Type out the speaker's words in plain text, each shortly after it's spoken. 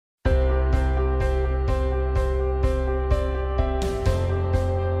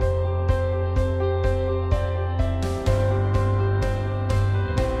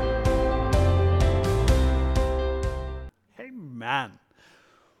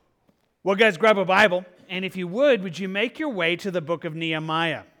Well, guys, grab a Bible, and if you would you make your way to the book of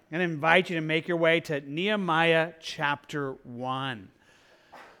Nehemiah? And I invite you to make your way to Nehemiah chapter 1.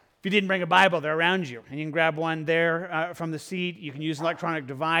 If you didn't bring a Bible, they're around you, and you can grab one there from the seat. You can use an electronic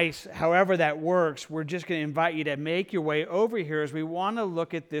device. However that works, we're just going to invite you to make your way over here as we want to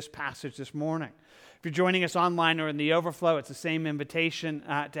look at this passage this morning. If you're joining us online or in the overflow, it's the same invitation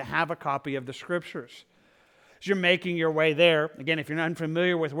to have a copy of the Scriptures. As you're making your way there, again, if you're not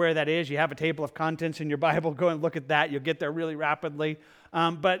unfamiliar with where that is, you have a table of contents in your Bible. Go and look at that. You'll get there really rapidly.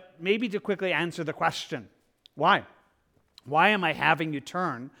 But maybe to quickly answer the question, why? Why am I having you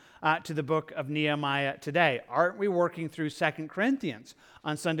turn to the book of Nehemiah today? Aren't we working through 2 Corinthians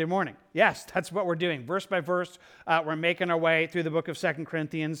on Sunday morning? Yes, that's what we're doing. Verse by verse, we're making our way through the book of 2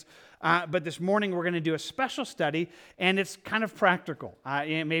 Corinthians. But this morning, we're going to do a special study, and it's kind of practical.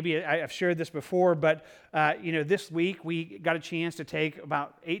 Maybe I've shared this before, but this week, we got a chance to take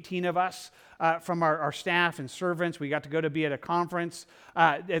about 18 of us from our staff and servants. We got to go to be at a conference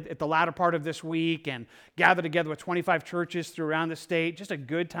at the latter part of this week and gather together with 25 churches through around the state. Just a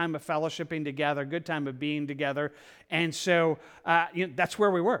good time of fellowshipping together, good time of being together. And so that's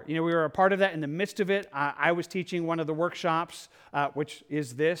where we were. We were a part of that. In the midst of it, I was teaching one of the workshops, which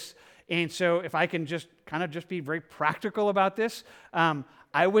is this. And so if I can just be very practical about this,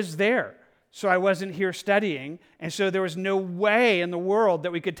 I was there. So I wasn't here studying, and so there was no way in the world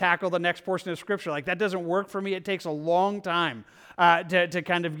that we could tackle the next portion of Scripture. Like, that doesn't work for me. It takes a long time to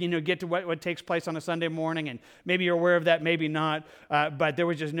kind of, get to what takes place on a Sunday morning, and maybe you're aware of that, maybe not, but there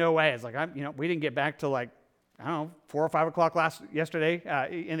was just no way. It's like, we didn't get back to 4 or 5 o'clock yesterday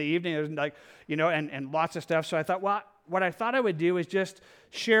in the evening. It was like, and lots of stuff. So I thought, well, what I thought I would do is just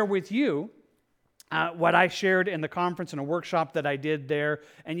share with you what I shared in the conference and a workshop that I did there,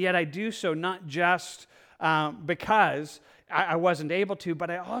 and yet I do so not just because I wasn't able to, but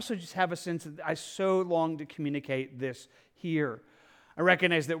I also just have a sense that I so long to communicate this here. I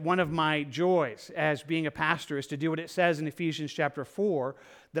recognize that one of my joys as being a pastor is to do what it says in Ephesians chapter 4,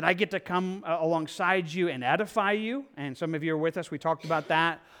 that I get to come alongside you and edify you, and some of you are with us. We talked about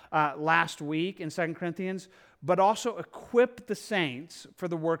that last week in 2 Corinthians, but also equip the saints for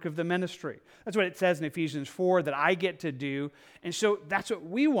the work of the ministry. That's what it says in Ephesians 4 that I get to do, and so that's what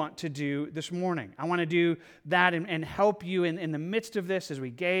we want to do this morning. I want to do that and help you in the midst of this as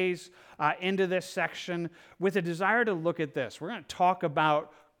we gaze into this section with a desire to look at this. We're going to talk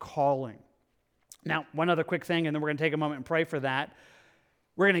about calling. Now, one other quick thing, and then we're going to take a moment and pray for that.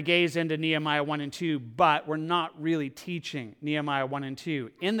 We're going to gaze into Nehemiah 1 and 2, but we're not really teaching Nehemiah 1 and 2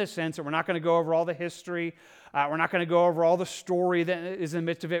 in the sense that we're not going to go over all the history. We're not going to go over all the story that is in the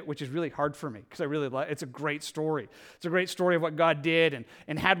midst of it, which is really hard for me because I really like it. It's a great story. It's a great story of what God did,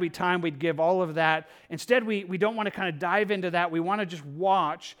 and had we time, we'd give all of that. Instead, we don't want to kind of dive into that. We want to just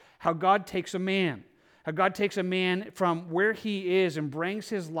watch how God takes a man. How God takes a man from where he is and brings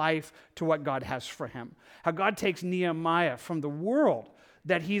his life to what God has for him. How God takes Nehemiah from the world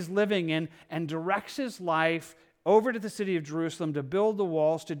that he's living in and directs his life over to the city of Jerusalem to build the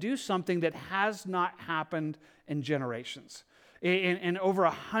walls, to do something that has not happened in generations. In over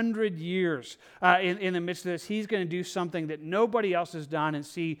 100 years, in the midst of this, he's going to do something that nobody else has done and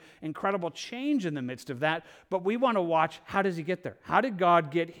see incredible change in the midst of that. But we want to watch, how does he get there? How did God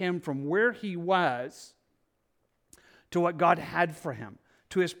get him from where he was to what God had for him,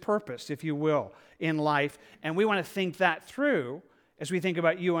 to his purpose, if you will, in life? And we want to think that through as we think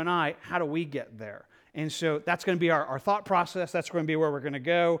about you and I. How do we get there? And so that's going to be our thought process. That's going to be where we're going to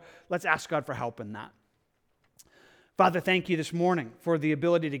go. Let's ask God for help in that. Father, thank you this morning for the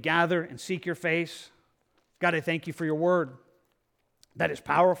ability to gather and seek your face. God, I thank you for your word. That is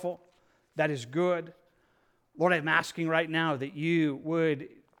powerful. That is good. Lord, I'm asking right now that you would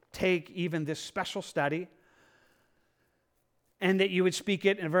take even this special study and that you would speak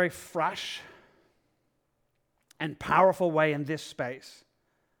it in a very fresh and powerful way in this space.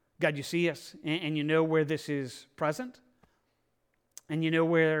 God, you see us, and you know where this is present, and you know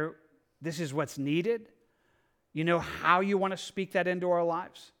where this is what's needed. You know how you want to speak that into our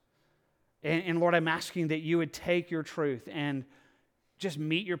lives. And Lord, I'm asking that you would take your truth and just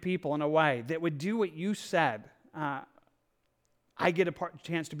meet your people in a way that would do what you said I get a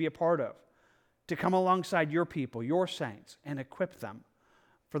chance to be a part of, to come alongside your people, your saints, and equip them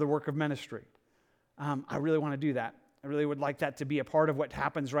for the work of ministry. I really want to do that. I really would like that to be a part of what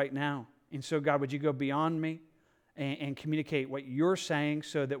happens right now. And so, God, would you go beyond me and communicate what you're saying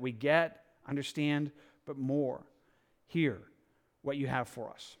so that we get, understand, but more, hear what you have for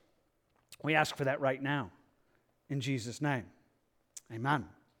us. We ask for that right now. In Jesus' name, amen.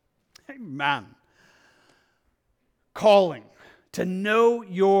 Amen. Calling. to know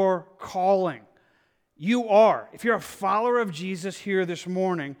your calling. You are. If you're a follower of Jesus here this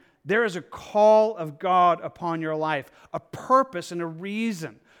morning, there is a call of God upon your life, a purpose and a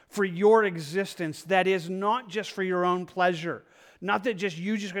reason for your existence that is not just for your own pleasure, not that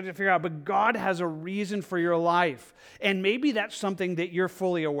you just got to figure out, but God has a reason for your life. And maybe that's something that you're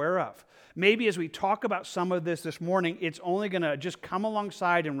fully aware of. Maybe as we talk about some of this morning, it's only going to just come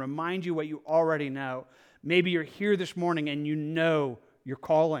alongside and remind you what you already know. Maybe you're here this morning and you know your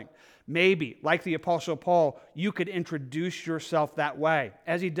calling. Maybe, like the Apostle Paul, you could introduce yourself that way,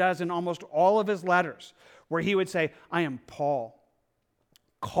 as he does in almost all of his letters, where he would say, I am Paul,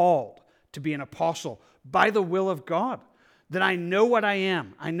 called to be an apostle by the will of God, that I know what I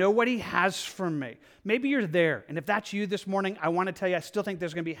am. I know what he has for me. Maybe you're there, and if that's you this morning, I want to tell you, I still think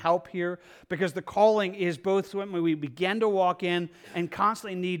there's going to be help here, because the calling is both when we begin to walk in and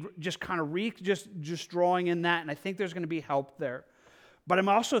constantly need just kind of just drawing in that, and I think there's going to be help there. But I'm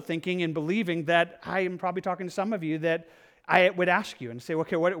also thinking and believing that I am probably talking to some of you that I would ask you and say,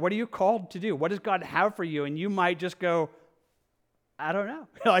 okay, what are you called to do? What does God have for you? And you might just go, I don't know.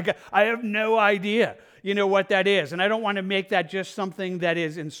 Like, I have no idea, what that is. And I don't want to make that just something that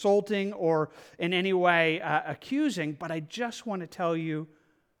is insulting or in any way accusing, but I just want to tell you,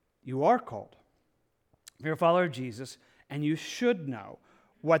 you are called. You're a follower of Jesus, and you should know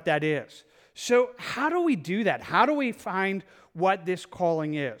what that is. So how do we do that? How do we find what this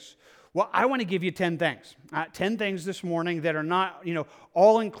calling is? Well, I want to give you 10 things. 10 things this morning that are not,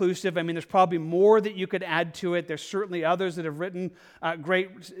 all-inclusive. I mean, there's probably more that you could add to it. There's certainly others that have written great,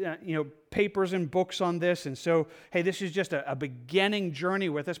 papers and books on this. And so, hey, this is just a beginning journey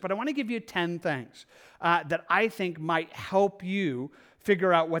with us. But I want to give you 10 things that I think might help you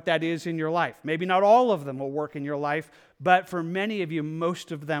figure out what that is in your life. Maybe not all of them will work in your life, but for many of you,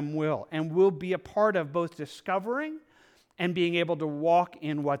 most of them will. And will be a part of both discovering and being able to walk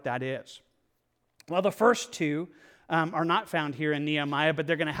in what that is. Well, the first two are not found here in Nehemiah, but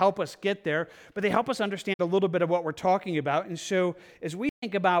they're going to help us get there. But they help us understand a little bit of what we're talking about. And so as we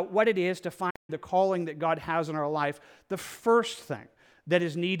think about what it is to find the calling that God has in our life, the first thing that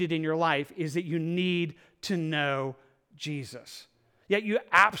is needed in your life is that you need to know Jesus. Yet you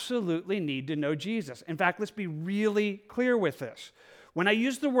absolutely need to know Jesus. In fact, let's be really clear with this. When I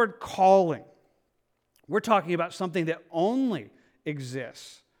use the word calling, we're talking about something that only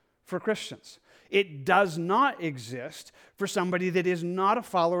exists for Christians. It does not exist for somebody that is not a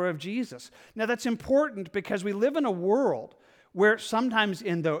follower of Jesus. Now, that's important because we live in a world where sometimes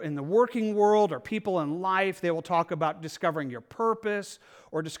in the working world or people in life, they will talk about discovering your purpose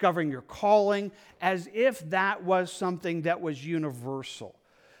or discovering your calling as if that was something that was universal.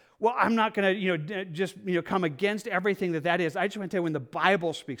 Well, I'm not going to just come against everything that is. I just want to tell you, when the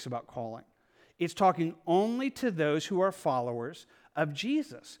Bible speaks about calling, it's talking only to those who are followers of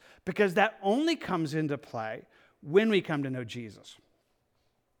Jesus, because that only comes into play when we come to know Jesus.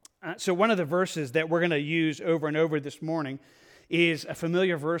 So one of the verses that we're going to use over and over this morning is a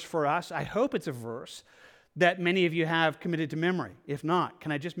familiar verse for us. I hope it's a verse that many of you have committed to memory. If not,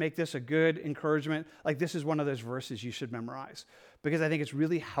 can I just make this a good encouragement? Like, this is one of those verses you should memorize, because I think it's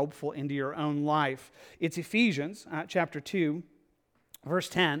really helpful into your own life. It's Ephesians chapter 2, verse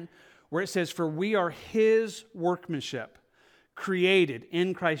 10, where it says, "For we are his workmanship, created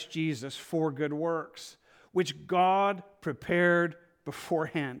in Christ Jesus for good works, which God prepared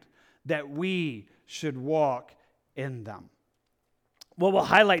beforehand, that we should walk in them." Well, we'll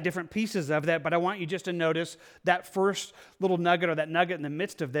highlight different pieces of that, but I want you just to notice that first little nugget, or that nugget in the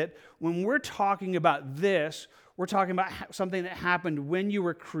midst of that. When we're talking about this, we're talking about something that happened when you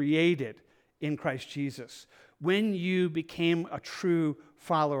were created in Christ Jesus, when you became a true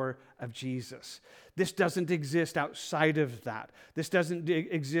follower of Jesus. This doesn't exist outside of that. This doesn't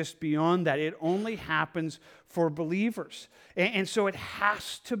exist beyond that. It only happens for believers. And so it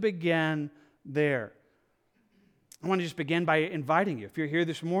has to begin there. I want to just begin by inviting you. If you're here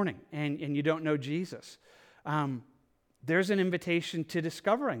this morning and you don't know Jesus, there's an invitation to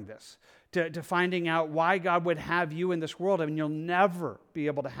discovering this, to finding out why God would have you in this world. I mean, you'll never be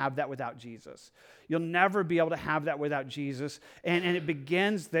able to have that without Jesus. You'll never be able to have that without Jesus. And it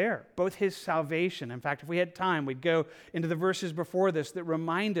begins there, both his salvation. In fact, if we had time, we'd go into the verses before this that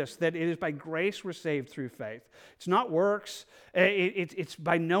remind us that it is by grace we're saved through faith. It's not works. It's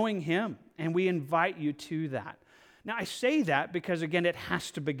by knowing him. And we invite you to that. Now, I say that because, again, it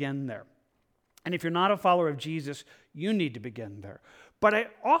has to begin there. And if you're not a follower of Jesus, you need to begin there. But I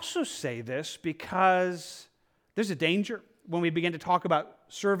also say this because there's a danger when we begin to talk about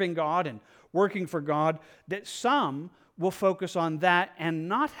serving God and working for God, that some will focus on that and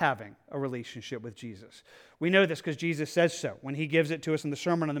not having a relationship with Jesus. We know this because Jesus says so. When he gives it to us in the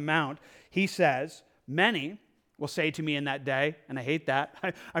Sermon on the Mount, he says, many will say to me in that day, and I hate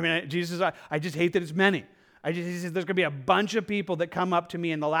that. Jesus, I just hate that it's many. He says there's going to be a bunch of people that come up to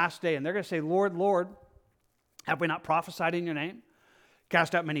me in the last day, and they're going to say, Lord, Lord, have we not prophesied in your name,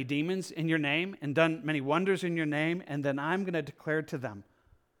 cast out many demons in your name, and done many wonders in your name? And then I'm going to declare to them,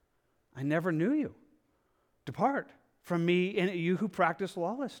 I never knew you. Depart from me, and you who practice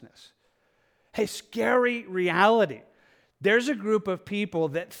lawlessness. Hey, scary reality. There's a group of people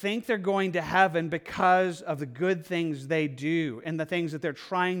that think they're going to heaven because of the good things they do and the things that they're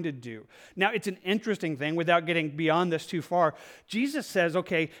trying to do. Now, it's an interesting thing without getting beyond this too far. Jesus says,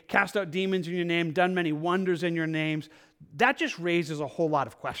 okay, cast out demons in your name, done many wonders in your names. That just raises a whole lot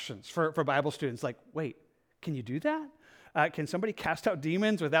of questions for Bible students. Like, wait, can you do that? Can somebody cast out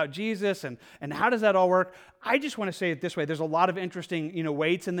demons without Jesus? And how does that all work? I just want to say it this way. There's a lot of interesting,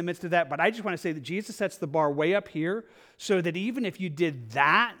 weights in the midst of that, but I just want to say that Jesus sets the bar way up here so that even if you did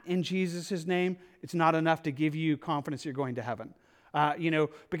that in Jesus' name, it's not enough to give you confidence you're going to heaven.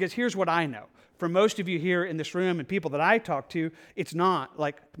 Because here's what I know. For most of you here in this room and people that I talk to, it's not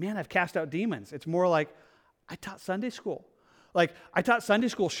like, man, I've cast out demons. It's more like, I taught Sunday school. Like, I taught Sunday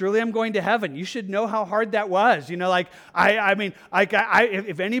school, surely I'm going to heaven. You should know how hard that was.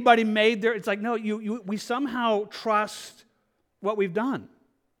 If anybody made their, it's like, no, we somehow trust what we've done.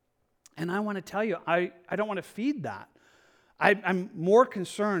 And I want to tell you, I don't want to feed that. I'm more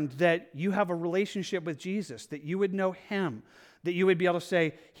concerned that you have a relationship with Jesus, that you would know him, that you would be able to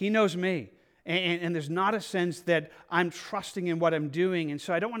say, he knows me. And there's not a sense that I'm trusting in what I'm doing. And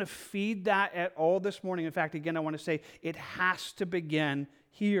so I don't want to feed that at all this morning. In fact, again, I want to say it has to begin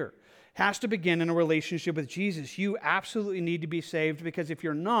here. It has to begin in a relationship with Jesus. You absolutely need to be saved, because if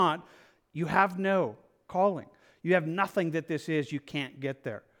you're not, you have no calling. You have nothing that this is. You can't get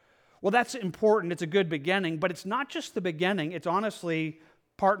there. Well, that's important. It's a good beginning, but it's not just the beginning. It's honestly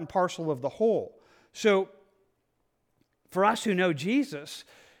part and parcel of the whole. So for us who know Jesus,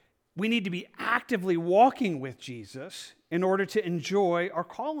 we need to be actively walking with Jesus in order to enjoy our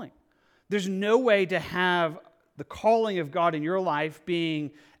calling. There's no way to have the calling of God in your life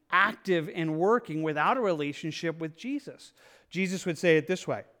being active and working without a relationship with Jesus. Jesus would say it this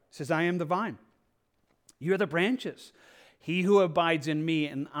way. He says, I am the vine. You are the branches. He who abides in me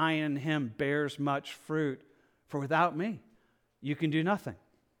and I in him bears much fruit. For without me, you can do nothing.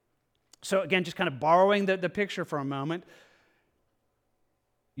 So again, just kind of borrowing the picture for a moment.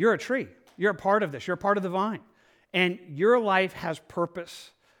 You're a tree. You're a part of this. You're a part of the vine. And your life has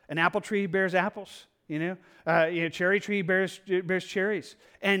purpose. An apple tree bears apples, cherry tree bears cherries.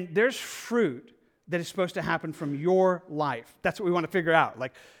 And there's fruit that is supposed to happen from your life. That's what we want to figure out.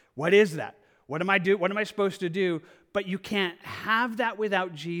 Like, what is that? What am I supposed to do? But you can't have that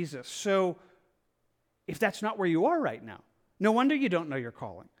without Jesus. So if that's not where you are right now, no wonder you don't know your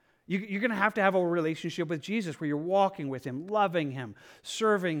calling. You're going to have a relationship with Jesus where you're walking with him, loving him,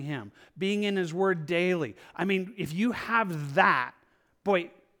 serving him, being in his word daily. I mean, if you have that,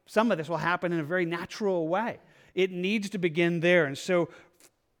 boy, some of this will happen in a very natural way. It needs to begin there. And so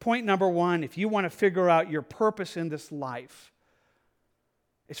point number one, if you want to figure out your purpose in this life,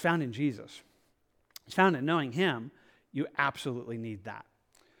 it's found in Jesus. It's found in knowing him. You absolutely need that.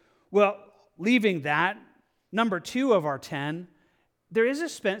 Well, leaving that, number 2 of our 10, there is a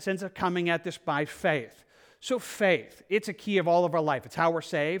sense of coming at this by faith. So faith, it's a key of all of our life. It's how we're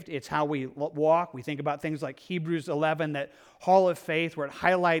saved. It's how we walk. We think about things like Hebrews 11, that hall of faith, where it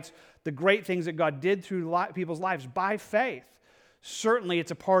highlights the great things that God did through people's lives by faith. Certainly,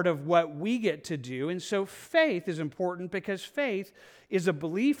 it's a part of what we get to do. And so faith is important because faith is a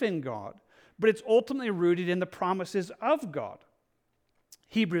belief in God, but it's ultimately rooted in the promises of God.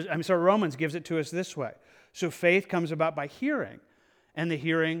 Romans gives it to us this way. So faith comes about by hearing, and the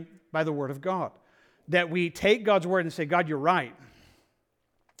hearing by the word of God. That we take God's word and say, God, you're right.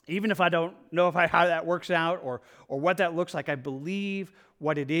 Even if I don't know how that works out or what that looks like, I believe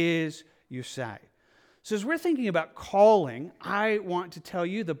what it is you say. So as we're thinking about calling, I want to tell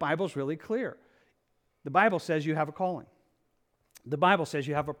you the Bible's really clear. The Bible says you have a calling. The Bible says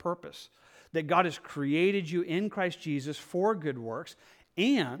you have a purpose. That God has created you in Christ Jesus for good works,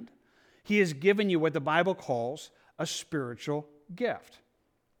 and he has given you what the Bible calls a spiritual gift.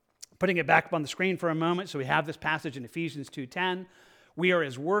 Putting it back up on the screen for a moment, so we have this passage in Ephesians 2:10. We are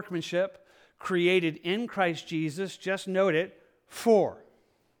his workmanship, created in Christ Jesus, just note it, for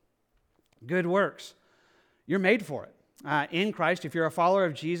good works. You're made for it. In Christ, if you're a follower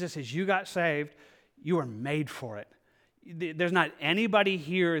of Jesus, as you got saved, you are made for it. There's not anybody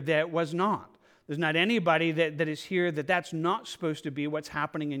here that was not. There's not anybody that is here that's not supposed to be what's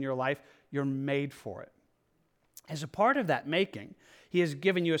happening in your life. You're made for it. As a part of that making, he has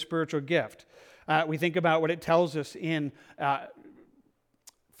given you a spiritual gift. We think about what it tells us in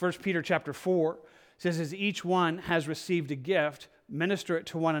 1 Peter chapter 4. It says, as each one has received a gift, minister it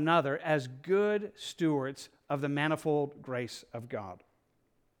to one another as good stewards of the manifold grace of God.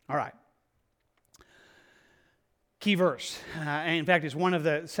 All right. Key verse. In fact, it's one of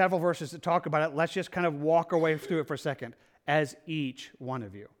the several verses that talk about it. Let's just kind of walk our way through it for a second. As each one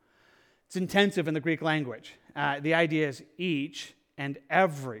of you. It's intensive in the Greek language. The idea is each and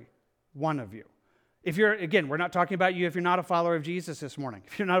every one of you. If you're, again, we're not talking about you if you're not a follower of Jesus this morning.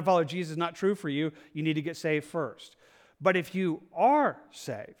 If you're not a follower of Jesus, it's not true for you. You need to get saved first. But if you are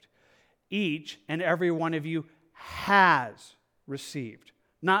saved, each and every one of you has received.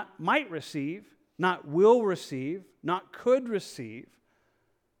 Not might receive, not will receive, not could receive.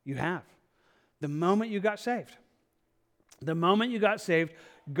 You have. The moment you got saved. The moment you got saved,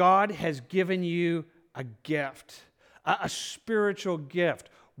 God has given you a gift, a spiritual gift.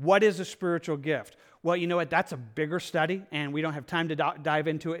 What is a spiritual gift? Well, you know what? That's a bigger study, and we don't have time to dive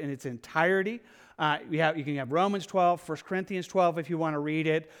into it in its entirety. You can have Romans 12, 1 Corinthians 12 if you want to read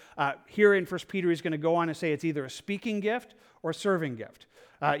it. Here in 1 Peter, he's going to go on and say it's either a speaking gift or a serving gift.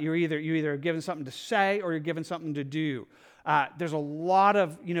 You're either given something to say or you're given something to do. There's a lot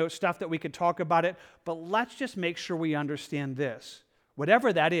of stuff that we could talk about it, but let's just make sure we understand this.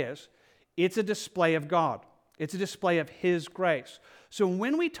 Whatever that is, it's a display of God. It's a display of His grace. So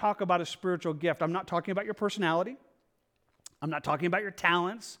when we talk about a spiritual gift, I'm not talking about your personality. I'm not talking about your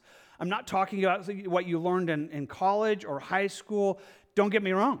talents. I'm not talking about what you learned in college or high school. Don't get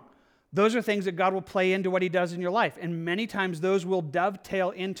me wrong. Those are things that God will play into what He does in your life. And many times those will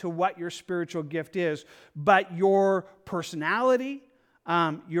dovetail into what your spiritual gift is. But your personality,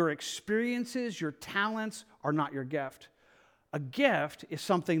 your experiences, your talents are not your gift. A gift is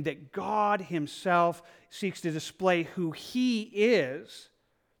something that God Himself seeks to display who He is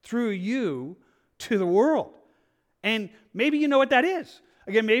through you to the world. And maybe you know what that is.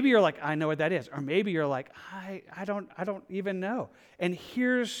 Again, maybe you're like, I know what that is. Or maybe you're like, I don't even know. And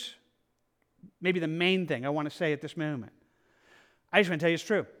here's maybe the main thing I want to say at this moment. I just want to tell you it's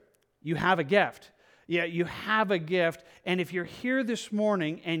true. You have a gift. Yeah, you have a gift. And if you're here this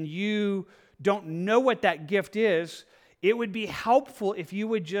morning and you don't know what that gift is, it would be helpful if you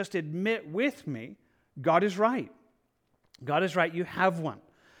would just admit with me, God is right. God is right. You have one.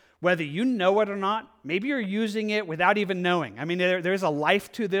 Whether you know it or not, maybe you're using it without even knowing. I mean, there's a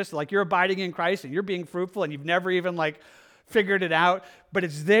life to this, like you're abiding in Christ and you're being fruitful and you've never even figured it out, but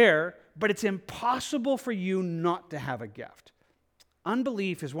it's there, but it's impossible for you not to have a gift.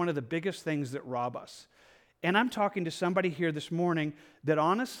 Unbelief is one of the biggest things that rob us. And I'm talking to somebody here this morning that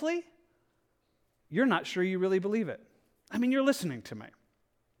honestly, you're not sure you really believe it. I mean, you're listening to me.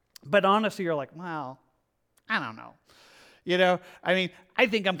 But honestly, you're like, well, I don't know. I mean, I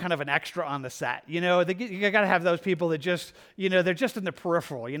think I'm kind of an extra on the set. You got to have those people that just, they're just in the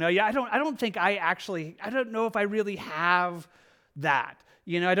peripheral. Yeah, I don't think I don't know if I really have that.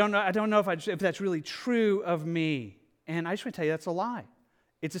 I don't know if that's really true of me. And I just want to tell you that's a lie.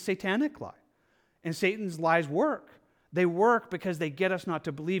 It's a satanic lie. And Satan's lies work. They work because they get us not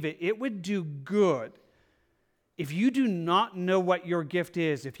to believe it. It would do good if you do not know what your gift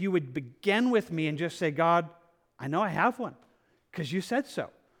is, if you would begin with me and just say, God, I know I have one because you said so.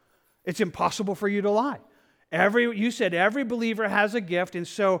 It's impossible for you to lie. You said every believer has a gift, and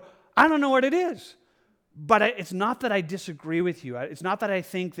so I don't know what it is. But it's not that I disagree with you. It's not that I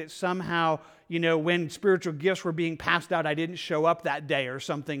think that somehow, when spiritual gifts were being passed out, I didn't show up that day or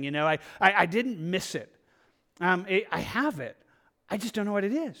something. I didn't miss it. I have it. I just don't know what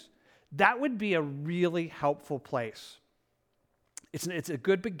it is. That would be a really helpful place. It's a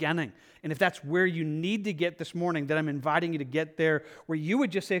good beginning. And if that's where you need to get this morning, then I'm inviting you to get there where you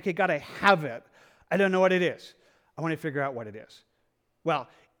would just say, okay, God, I have it. I don't know what it is. I want to figure out what it is. Well,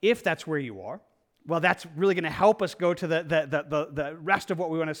 if that's where you are, well, that's really going to help us go to the rest of what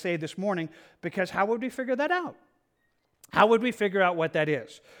we want to say this morning, because how would we figure that out? How would we figure out what that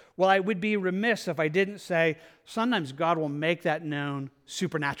is? Well, I would be remiss if I didn't say sometimes God will make that known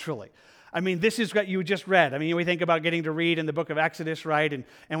supernaturally. I mean, this is what you just read. I mean, we think about getting to read in the book of Exodus, right?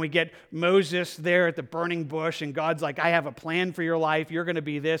 And we get Moses there at the burning bush, and God's like, I have a plan for your life. You're going to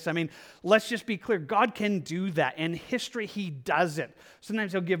be this. I mean, let's just be clear. God can do that. In history, He does it.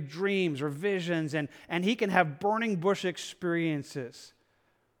 Sometimes He'll give dreams or visions, and He can have burning bush experiences.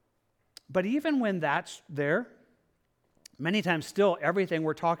 But even when that's there, many times still everything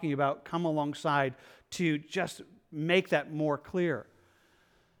we're talking about come alongside to just make that more clear.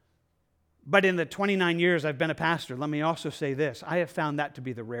 But in the 29 years I've been a pastor, let me also say this. I have found that to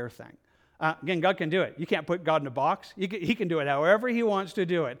be the rare thing. Again, God can do it. You can't put God in a box. He can do it however he wants to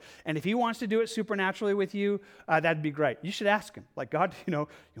do it. And if he wants to do it supernaturally with you, that'd be great. You should ask him. Like, God, you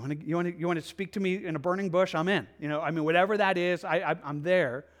want to speak to me in a burning bush? I'm in. Whatever that is, I'm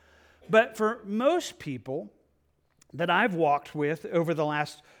there. But for most people that I've walked with over the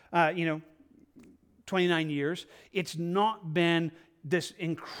last, 29 years, it's not been this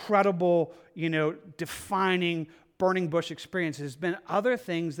incredible, defining burning bush experience. There's been other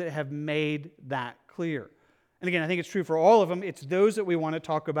things that have made that clear. And again, I think it's true for all of them. It's those that we want to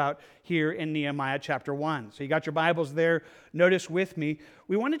talk about here in Nehemiah chapter 1. So you got your Bibles there. Notice with me.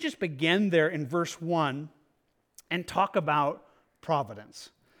 We want to just begin there in verse 1 and talk about providence.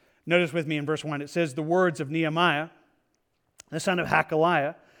 Notice with me in verse 1. It says, the words of Nehemiah, the son of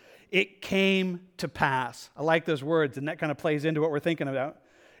Hakaliah, it came to pass. I like those words, and that kind of plays into what we're thinking about.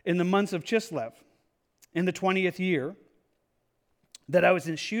 In the months of Chislev, in the 20th year, that I was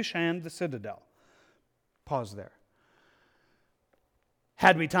in Shushan the citadel. Pause there.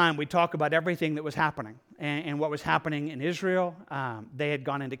 Had we time, we'd talk about everything that was happening and what was happening in Israel. They had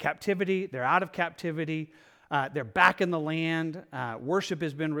gone into captivity. They're out of captivity. They're back in the land. Worship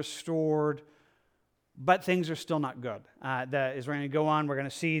has been restored. But things are still not good. As we're going to go on, we're going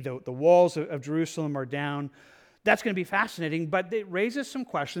to see the walls of Jerusalem are down. That's going to be fascinating, but it raises some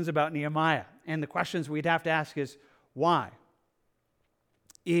questions about Nehemiah. And the questions we'd have to ask is, why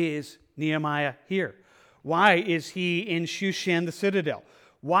is Nehemiah here? Why is he in Shushan the citadel?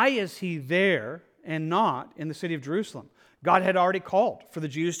 Why is he there and not in the city of Jerusalem? God had already called for the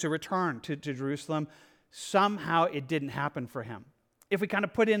Jews to return to Jerusalem. Somehow it didn't happen for him. If we kind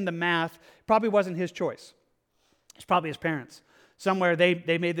of put in the math, it probably wasn't his choice. It's probably his parents. Somewhere they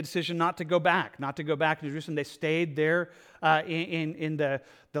made the decision not to go back to Jerusalem. They stayed there in the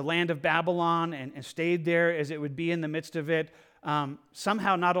land of Babylon and stayed there as it would be in the midst of it.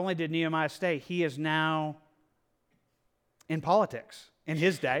 Somehow, not only did Nehemiah stay, he is now in politics in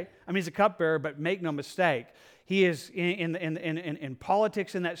his day. I mean, he's a cupbearer, but make no mistake, he is in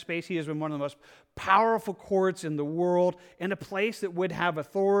politics in that space. He is in one of the most powerful courts in the world, in a place that would have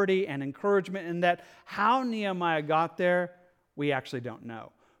authority and encouragement. And that how Nehemiah got there, we actually don't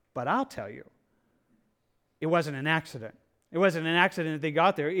know. But I'll tell you, it wasn't an accident. It wasn't an accident that they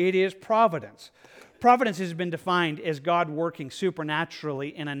got there. It is providence. Providence has been defined as God working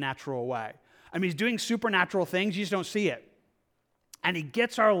supernaturally in a natural way. I mean, he's doing supernatural things. You just don't see it. And he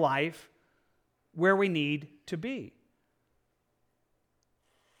gets our life where we need to be.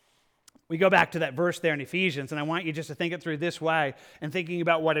 We go back to that verse there in Ephesians, and I want you just to think it through this way and thinking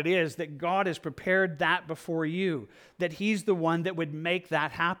about what it is that God has prepared that before you, that he's the one that would make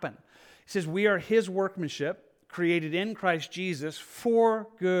that happen. He says, we are his workmanship, created in Christ Jesus for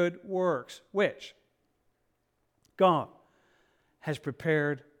good works, which God has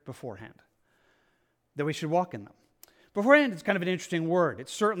prepared beforehand, that we should walk in them. Beforehand is kind of an interesting word.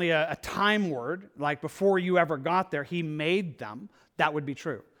 It's certainly a time word, like before you ever got there, he made them. That would be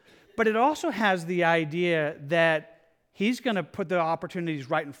true. But it also has the idea that he's going to put the opportunities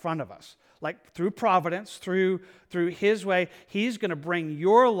right in front of us. Like through providence, through his way, he's going to bring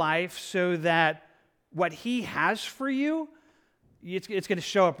your life so that what he has for you, it's going to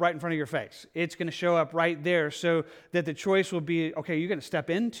show up right in front of your face. It's going to show up right there so that the choice will be, okay, you're going to step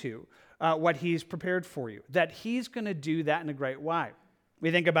into what he's prepared for you. That he's going to do that in a great way. We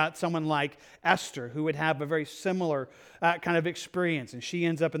think about someone like Esther, who would have a very similar kind of experience. And she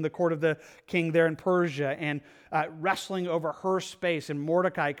ends up in the court of the king there in Persia and wrestling over her space. And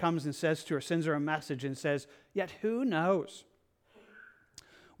Mordecai comes and says to her, sends her a message and says, yet who knows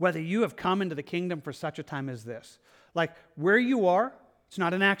whether you have come into the kingdom for such a time as this. Like where you are, it's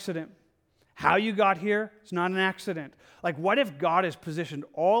not an accident. How you got here, it's not an accident. Like what if God has positioned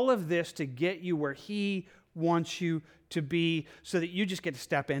all of this to get you where he wants you to be so that you just get to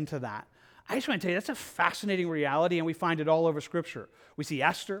step into that. I just want to tell you, that's a fascinating reality, and we find it all over Scripture. We see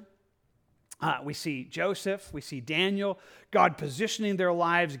Esther, we see Joseph, we see Daniel, God positioning their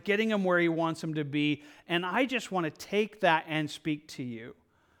lives, getting them where he wants them to be, and I just want to take that and speak to you.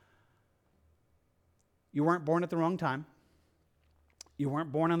 You weren't born at the wrong time. You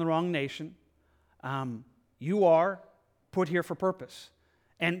weren't born in the wrong nation. You are put here for purpose,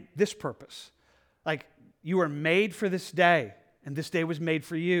 and this purpose. Like, you were made for this day, and this day was made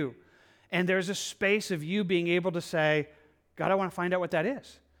for you. And there's a space of you being able to say, God, I want to find out what that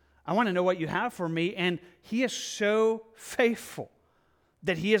is. I want to know what you have for me. And he is so faithful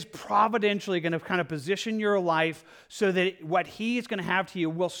that he is providentially going to kind of position your life so that what he is going to have to you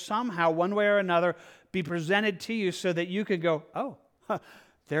will somehow, one way or another, be presented to you so that you could go, oh,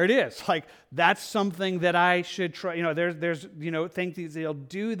 There it is. Like, that's something that I should try. There's things that he'll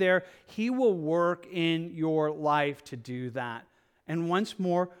do there. He will work in your life to do that. And once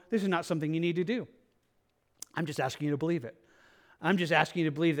more, this is not something you need to do. I'm just asking you to believe it. I'm just asking you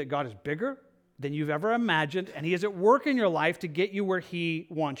to believe that God is bigger than you've ever imagined, and he is at work in your life to get you where he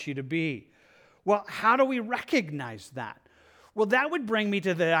wants you to be. Well, how do we recognize that? Well, that would bring me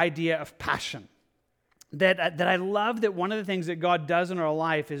to the idea of passion. That I love that one of the things that God does in our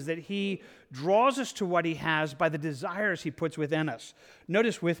life is that he draws us to what he has by the desires he puts within us.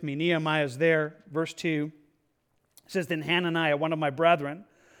 Notice with me, Nehemiah's there, verse 2. It says, "Then Hananiah, one of my brethren,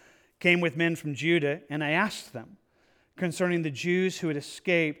 came with men from Judah, and I asked them concerning the Jews who had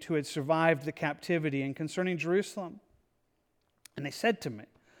escaped, who had survived the captivity, and concerning Jerusalem. And they said to me,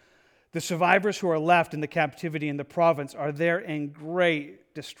 the survivors who are left in the captivity in the province are there in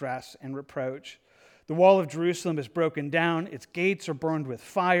great distress and reproach. The wall of Jerusalem is broken down, its gates are burned with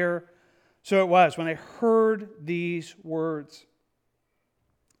fire. So it was when I heard these words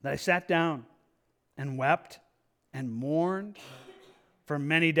that I sat down and wept and mourned for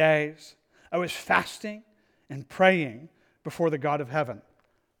many days. I was fasting and praying before the God of heaven."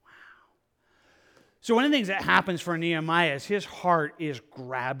 So one of the things that happens for Nehemiah is his heart is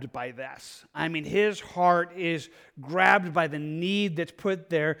grabbed by this. I mean, his heart is grabbed by the need that's put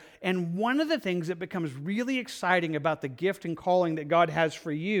there. And one of the things that becomes really exciting about the gift and calling that God has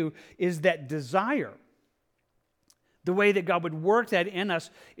for you is that desire. The way that God would work that in us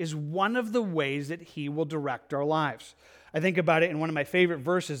is one of the ways that he will direct our lives. I think about it in one of my favorite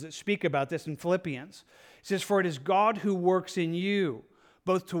verses that speak about this in Philippians. It says, "For it is God who works in you,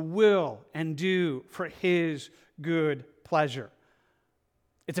 both to will and do for his good pleasure."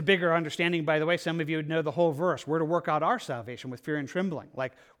 It's a bigger understanding, by the way. Some of you would know the whole verse. We're to work out our salvation with fear and trembling.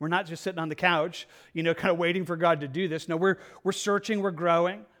 Like, we're not just sitting on the couch, kind of waiting for God to do this. No, we're searching, we're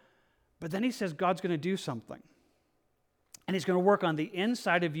growing. But then he says God's going to do something. And he's going to work on the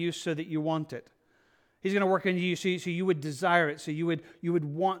inside of you so that you want it. He's going to work in you so you would desire it, so you would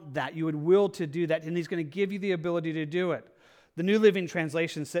want that, you would will to do that, and he's going to give you the ability to do it. The New Living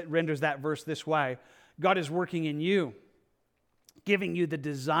Translation renders that verse this way: God is working in you, giving you the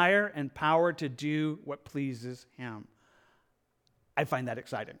desire and power to do what pleases him. I find that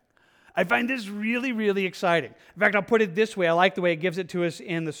exciting. I find this really, really exciting. In fact, I'll put it this way. I like the way it gives it to us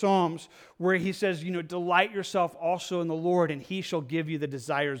in the Psalms, where he says, delight yourself also in the Lord, and he shall give you the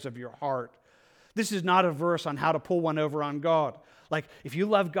desires of your heart. This is not a verse on how to pull one over on God. Like, if you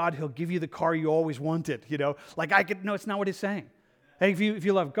love God, he'll give you the car you always wanted, No, it's not what he's saying. Hey, if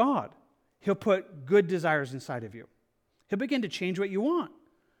you love God, he'll put good desires inside of you. He'll begin to change what you want.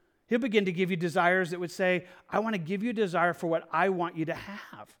 He'll begin to give you desires that would say, I want to give you a desire for what I want you to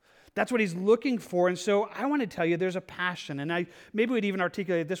have. That's what he's looking for. And so I want to tell you there's a passion, and maybe we'd even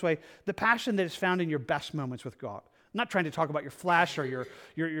articulate it this way: the passion that is found in your best moments with God. I'm not trying to talk about your flesh or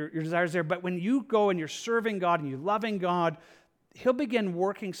your desires there, but when you go and you're serving God and you're loving God, he'll begin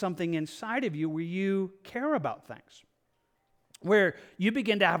working something inside of you where you care about things, where you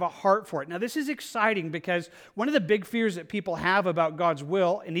begin to have a heart for it. Now, this is exciting because one of the big fears that people have about God's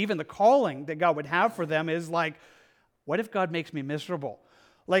will and even the calling that God would have for them is like, what if God makes me miserable?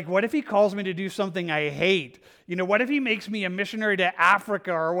 Like, what if he calls me to do something I hate? What if he makes me a missionary to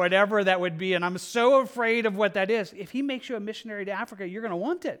Africa or whatever that would be? And I'm so afraid of what that is. If he makes you a missionary to Africa, you're going to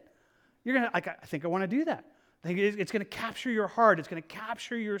want it. You're going to, I think I want to do that. I think it's going to capture your heart. It's going to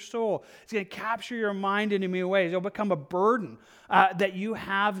capture your soul. It's going to capture your mind in many ways. It'll become a burden that you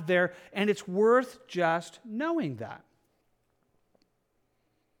have there, and it's worth just knowing that.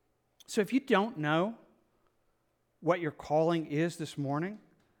 So if you don't know what your calling is this morning,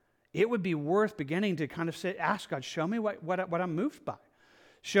 it would be worth beginning to kind of ask God, show me what I'm moved by.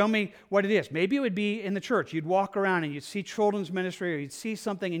 Show me what it is. Maybe it would be in the church. You'd walk around and you'd see children's ministry, or you'd see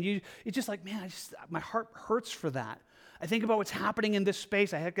something, and it's just like, man, my heart hurts for that. I think about what's happening in this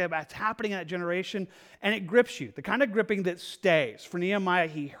space. I think about what's happening in that generation, and it grips you. The kind of gripping that stays. For Nehemiah,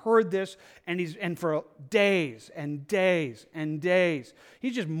 he heard this, and for days and days and days,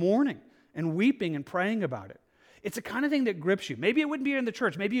 he's just mourning and weeping and praying about it. It's the kind of thing that grips you. Maybe it wouldn't be in the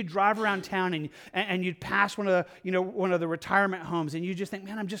church. Maybe you'd drive around town and you'd pass one of the retirement homes, and you just think,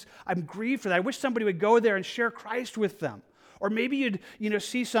 man, I'm grieved for that. I wish somebody would go there and share Christ with them. Or maybe you'd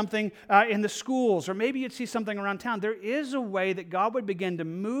see something in the schools, or maybe you'd see something around town. There is a way that God would begin to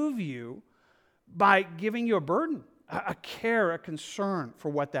move you by giving you a burden, a care, a concern for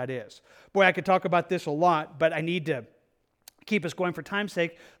what that is. Boy, I could talk about this a lot, but I need to keep us going for time's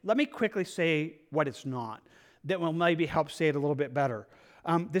sake. Let me quickly say what it's not, that will maybe help say it a little bit better.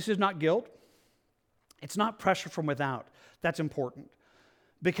 This is not guilt. It's not pressure from without. That's important.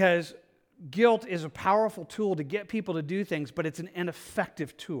 because guilt is a powerful tool to get people to do things, but it's an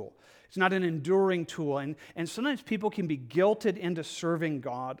ineffective tool. It's not an enduring tool. And sometimes people can be guilted into serving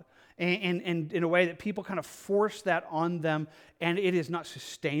God and in a way that people kind of force that on them, and it is not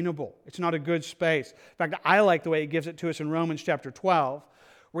sustainable. It's not a good space. In fact, I like the way he gives it to us in Romans chapter 12,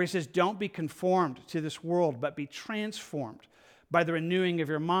 where he says, don't be conformed to this world, but be transformed by the renewing of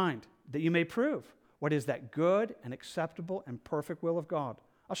your mind, that you may prove what is that good and acceptable and perfect will of God.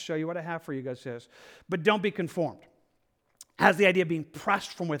 I'll show you what I have for you, God says. But don't be conformed. Has the idea of being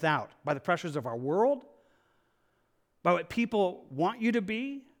pressed from without by the pressures of our world, by what people want you to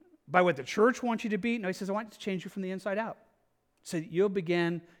be, by what the church wants you to be. No, he says, I want to change you from the inside out. So your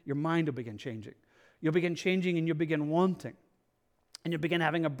mind will begin changing. You'll begin changing and you'll begin wanting. And you'll begin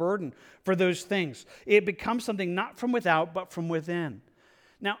having a burden for those things. It becomes something not from without, but from within.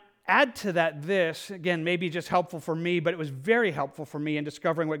 Now, add to that this, again, maybe just helpful for me, but it was very helpful for me in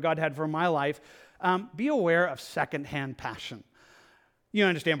discovering what God had for my life. Be aware of secondhand passion. You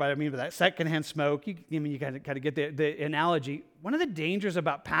understand what I mean by that. Secondhand smoke. You kind of get the analogy. One of the dangers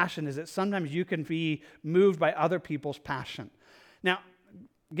about passion is that sometimes you can be moved by other people's passion. Now,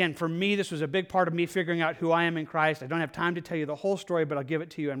 again, for me, this was a big part of me figuring out who I am in Christ. I don't have time to tell you the whole story, but I'll give it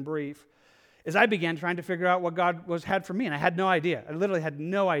to you in brief. As I began trying to figure out what God had for me, and I had no idea. I literally had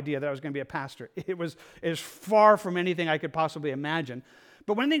no idea that I was going to be a pastor. It was far from anything I could possibly imagine.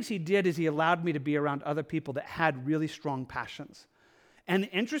 But one of the things he did is he allowed me to be around other people that had really strong passions. And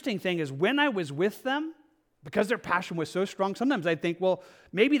the interesting thing is when I was with them, because their passion was so strong, sometimes I'd think, well,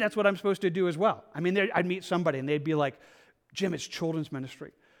 maybe that's what I'm supposed to do as well. I mean, I'd meet somebody and they'd be like, Jim, it's children's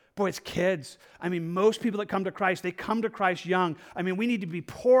ministry. Boy, it's kids. I mean, most people that come to Christ, they come to Christ young. I mean, we need to be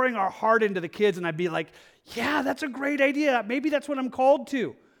pouring our heart into the kids. And I'd be like, yeah, that's a great idea. Maybe that's what I'm called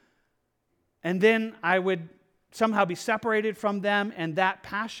to. And then I would somehow be separated from them, and that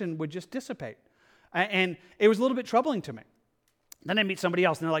passion would just dissipate. And it was a little bit troubling to me. Then I meet somebody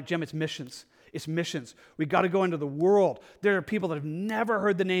else, and they're like, Jim, it's missions. It's missions. We got to go into the world. There are people that have never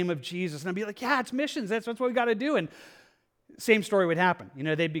heard the name of Jesus. And I'd be like, yeah, it's missions. That's what we got to do. And same story would happen. You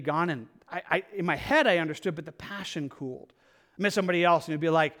know, they'd be gone, and I in my head I understood, but the passion cooled. I met somebody else, and it'd be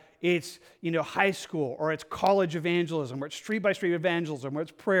like, it's, high school, or it's college evangelism, or it's street-by-street evangelism, or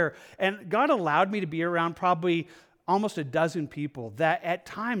it's prayer. And God allowed me to be around probably almost a dozen people that at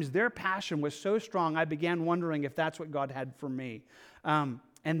times their passion was so strong, I began wondering if that's what God had for me. And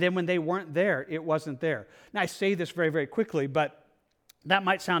then when they weren't there, it wasn't there. Now, I say this very, very quickly, but that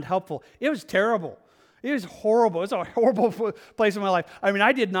might sound helpful. It was terrible. It was horrible. It was a horrible place in my life. I mean,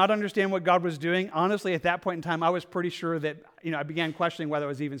 I did not understand what God was doing. Honestly, at that point in time, I was pretty sure that, I began questioning whether I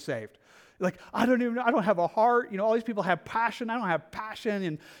was even saved. Like, I don't have a heart. All these people have passion. I don't have passion.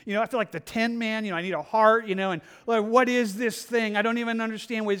 And, I feel like the Tin Man, I need a heart, and like, what is this thing? I don't even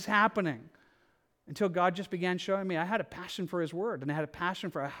understand what's happening. Until God just began showing me I had a passion for His Word, and I had a passion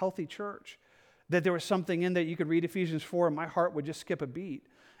for a healthy church. That there was something in that you could read Ephesians 4, and my heart would just skip a beat.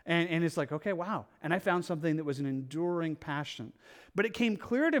 And it's like, okay, wow. And I found something that was an enduring passion. But it came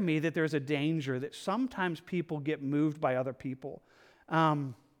clear to me that there's a danger that sometimes people get moved by other people.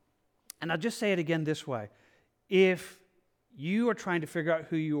 And I'll just say it again this way. If you are trying to figure out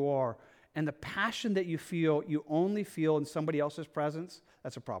who you are, and the passion that you feel, you only feel in somebody else's presence,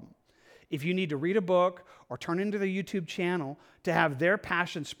 that's a problem. If you need to read a book or turn into the YouTube channel to have their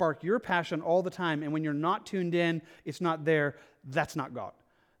passion spark your passion all the time, and when you're not tuned in, it's not there, that's not God.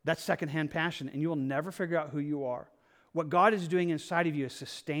 That's secondhand passion, and you will never figure out who you are. What God is doing inside of you is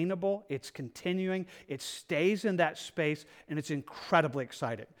sustainable, it's continuing, it stays in that space, and it's incredibly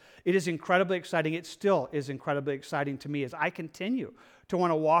exciting. It is incredibly exciting. It still is incredibly exciting to me as I continue to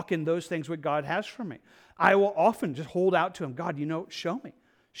want to walk in those things what God has for me. I will often just hold out to Him, God, show me.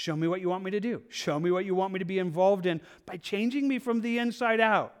 Show me what you want me to do. Show me what you want me to be involved in by changing me from the inside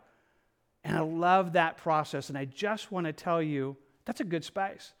out. And I love that process, and I just want to tell you, that's a good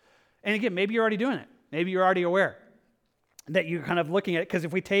space. And again, maybe you're already doing it. Maybe you're already aware that you're kind of looking at it. Because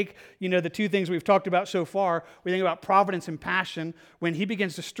if we take, the two things we've talked about so far, we think about providence and passion, when He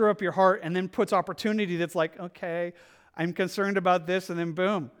begins to stir up your heart and then puts opportunity that's like, okay, I'm concerned about this, and then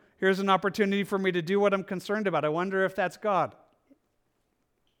boom, here's an opportunity for me to do what I'm concerned about. I wonder if that's God.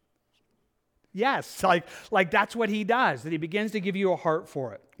 Yes, like that's what He does, that He begins to give you a heart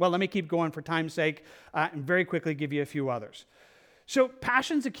for it. Well, let me keep going for time's sake and very quickly give you a few others. So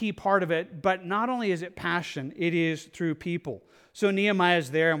passion's a key part of it, but not only is it passion, it is through people. So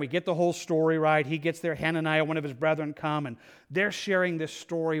Nehemiah's there, and we get the whole story right. He gets there, Hananiah, one of his brethren, come, and they're sharing this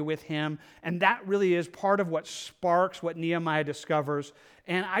story with him. And that really is part of what sparks what Nehemiah discovers.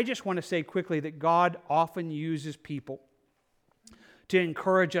 And I just want to say quickly that God often uses people to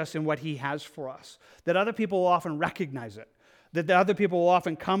encourage us in what he has for us, that other people will often recognize it, that the other people will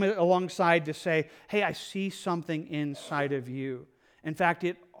often come alongside to say, hey, I see something inside of you. In fact,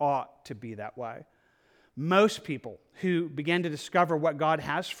 it ought to be that way. Most people who begin to discover what God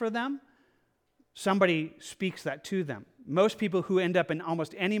has for them, somebody speaks that to them. Most people who end up in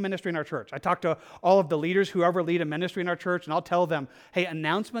almost any ministry in our church, I talk to all of the leaders who ever lead a ministry in our church, and I'll tell them, hey,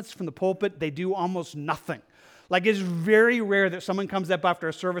 announcements from the pulpit, they do almost nothing. Like, it's very rare that someone comes up after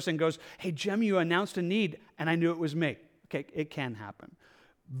a service and goes, hey, Jim, you announced a need, and I knew it was me. Okay, it can happen.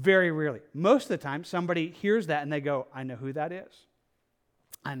 Very rarely. Most of the time, somebody hears that and they go, I know who that is.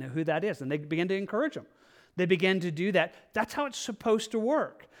 I know who that is. And they begin to encourage them. They begin to do that. That's how it's supposed to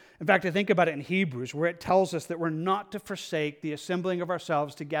work. In fact, I think about it in Hebrews, where it tells us that we're not to forsake the assembling of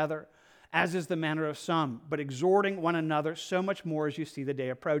ourselves together, as is the manner of some, but exhorting one another so much more as you see the day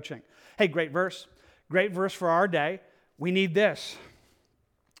approaching. Hey, great verse. Great verse for our day. We need this.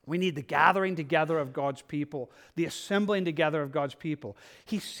 We need the gathering together of God's people, the assembling together of God's people.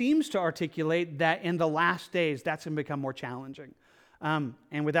 He seems to articulate that in the last days, that's going to become more challenging. And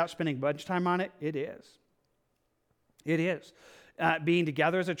without spending much time on it, it is. It is. Being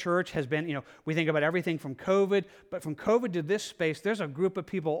together as a church has been, we think about everything from COVID, but from COVID to this space, there's a group of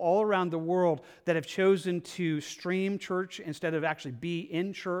people all around the world that have chosen to stream church instead of actually be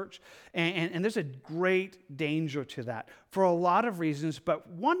in church. And there's a great danger to that for a lot of reasons, but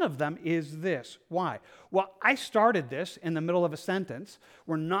one of them is this. Why? Well, I started this in the middle of a sentence.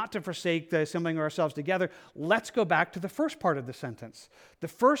 We're not to forsake the assembling of ourselves together. Let's go back to the first part of the sentence. The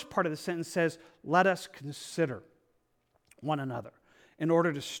first part of the sentence says, let us consider one another in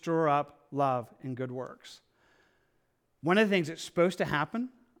order to stir up love and good works. One of the things that's supposed to happen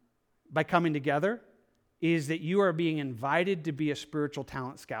by coming together is that you are being invited to be a spiritual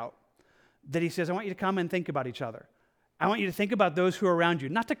talent scout. That he says, I want you to come and think about each other. I want you to think about those who are around you,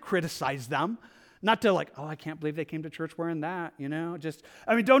 not to criticize them, not to I can't believe they came to church wearing that,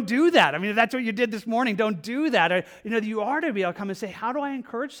 don't do that. If that's what you did this morning, don't do that. You are to be able to come and say, how do I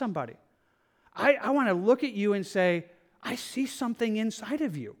encourage somebody? I want to look at you and say, I see something inside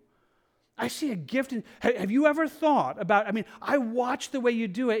of you. I see a gift. Have you ever thought about, I watch the way you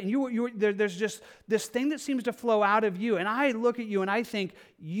do it, and there's just this thing that seems to flow out of you, and I look at you and I think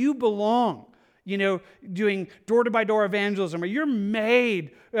you belong, doing door-to-door evangelism, or you're made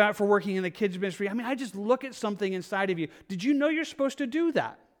for working in the kids ministry. I just look at something inside of you. Did you know you're supposed to do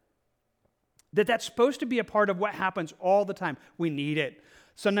that? That's supposed to be a part of what happens all the time. We need it.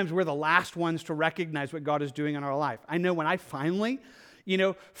 Sometimes we're the last ones to recognize what God is doing in our life. I know when I finally,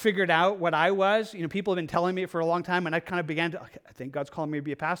 figured out what I was, people have been telling me it for a long time, and I kind of began to, I think God's calling me to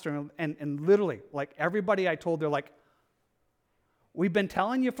be a pastor, and literally, everybody I told, they're like, we've been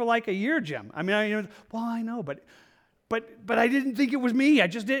telling you for a year, Jim. Well, I know, but I didn't think it was me. I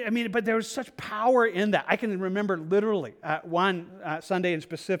just did. But there was such power in that. I can remember literally one Sunday in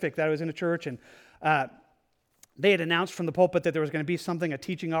specific that I was in a church, and they had announced from the pulpit that there was going to be a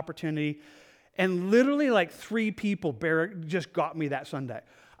teaching opportunity, and literally 3 people just got me that Sunday.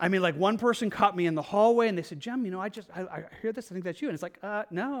 One person caught me in the hallway, and they said, Jim, I hear this, I think that's you. And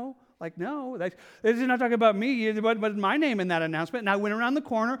it's no, this is not talking about me, but my name in that announcement. And I went around the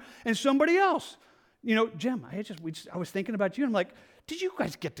corner, and somebody else, Jim, I was thinking about you, and I'm like, did you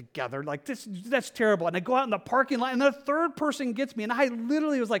guys get together? That's terrible. And I go out in the parking lot, and the third person gets me, and I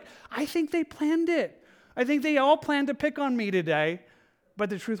literally was like, I think they planned it. I think they all planned to pick on me today, but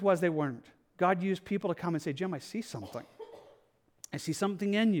the truth was they weren't. God used people to come and say, Jim, I see something. I see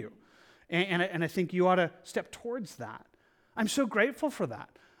something in you, and I think you ought to step towards that. I'm so grateful for that.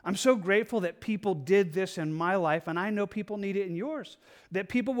 I'm so grateful that people did this in my life, and I know people need it in yours, that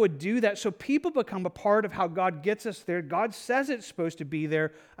people would do that so people become a part of how God gets us there. God says it's supposed to be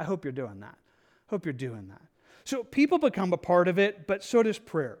there. I hope you're doing that. Hope you're doing that. So people become a part of it, but so does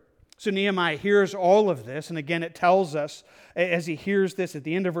prayer. So Nehemiah hears all of this, and again it tells us, as he hears this at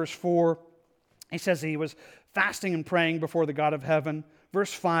the end of verse 4, he says he was fasting and praying before the God of heaven.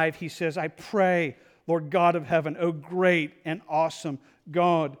 Verse 5, he says, I pray, Lord God of heaven, O great and awesome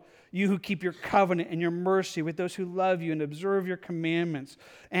God, you who keep your covenant and your mercy with those who love you and observe your commandments.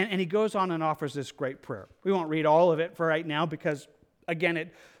 And he goes on and offers this great prayer. We won't read all of it for right now because, again,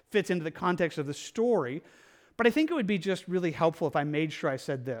 it fits into the context of the story. But I think it would be just really helpful if I made sure I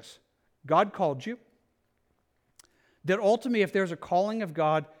said this. God called you. That ultimately, if there's a calling of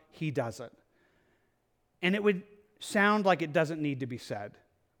God, he does it. And it would sound like it doesn't need to be said,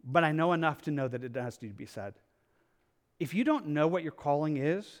 but I know enough to know that it does need to be said. If you don't know what your calling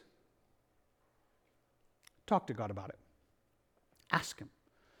is, talk to God about it. Ask him.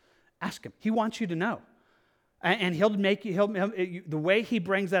 Ask him. He wants you to know. And the way he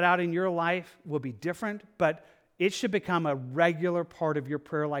brings that out in your life will be different, but it should become a regular part of your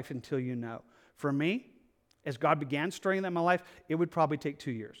prayer life until you know. For me, as God began stirring that in my life, it would probably take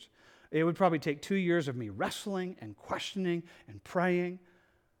 2 years. It would probably take 2 years of me wrestling and questioning and praying.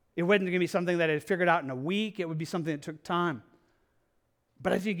 It wasn't going to be something that I had figured out in a week. It would be something that took time.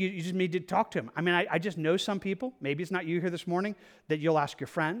 But I think you just need to talk to him. I mean, I just know some people, maybe it's not you here this morning, that you'll ask your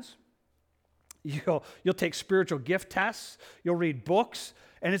friends. You'll take spiritual gift tests. You'll read books.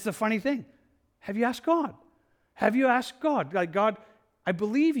 And it's the funny thing. Have you asked God? Have you asked God? Like, God, I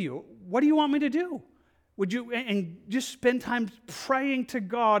believe you. What do you want me to do? Would you, and just spend time praying to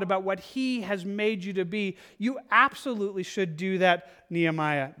God about what he has made you to be. You absolutely should do that.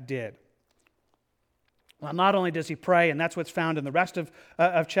 Nehemiah did. Well, not only does he pray, and that's what's found in the rest of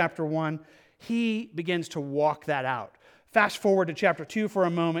chapter 1, he begins to walk that out. Fast forward to chapter 2 for a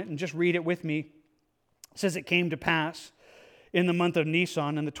moment and just read it with me. It says, it came to pass in the month of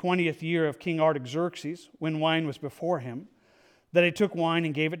Nisan, in the 20th year of King Artaxerxes, when wine was before him, that he took wine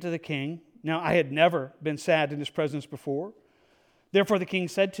and gave it to the king. Now, I had never been sad in his presence before. Therefore the king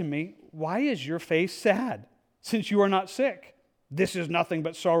said to me, why is your face sad, since you are not sick? This is nothing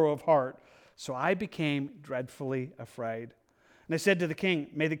but sorrow of heart. So I became dreadfully afraid. And I said to the king,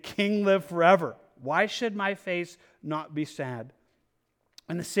 may the king live forever. Why should my face not be sad?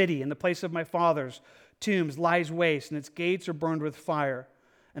 And the city, in the place of my fathers' tombs, lies waste, and its gates are burned with fire.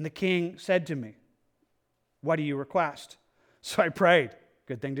 And the king said to me, what do you request? So I prayed.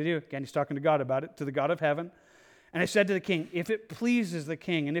 Good thing to do. Again, he's talking to God about it, to the God of heaven. And I said to the king, if it pleases the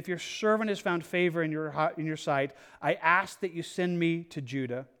king, and if your servant has found favor in your sight, I ask that you send me to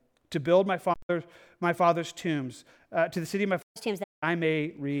Judah to build my father's tombs, to the city of my father's tombs, that I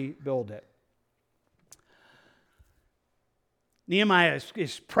may rebuild it. Nehemiah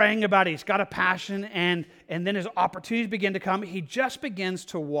is praying about it. He's got a passion, and then as opportunities begin to come, he just begins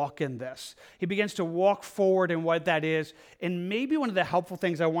to walk in this. He begins to walk forward in what that is. And maybe one of the helpful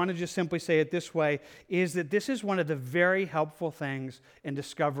things, I want to just simply say it this way, is that this is one of the very helpful things in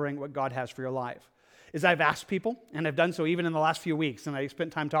discovering what God has for your life. Is I've asked people, and I've done so even in the last few weeks, and I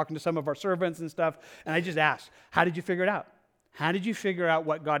spent time talking to some of our servants and stuff, and I just asked, how did you figure it out? How did you figure out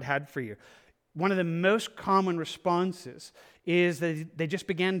what God had for you? One of the most common responses is that they just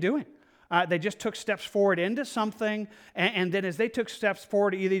began doing. They just took steps forward into something, and then as they took steps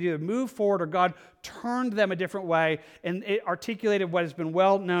forward, either move forward or God turned them a different way, and it articulated what has been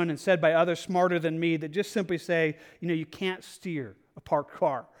well known and said by others smarter than me that just simply say, you can't steer a parked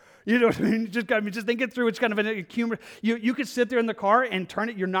car. You know what I mean? Just think it through. It's kind of an accumulation. You could sit there in the car and turn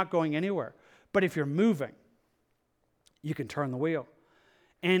it. You're not going anywhere. But if you're moving, you can turn the wheel.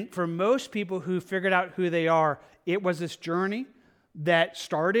 And for most people who figured out who they are, it was this journey that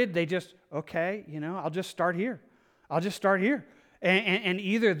started. They just, okay, I'll just start here. I'll just start here. And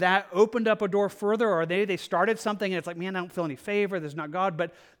either that opened up a door further, or they started something and it's like, man, I don't feel any favor. There's not God.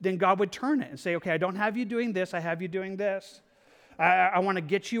 But then God would turn it and say, okay, I don't have you doing this. I have you doing this. I want to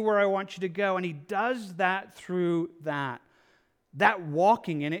get you where I want you to go. And he does that through that. That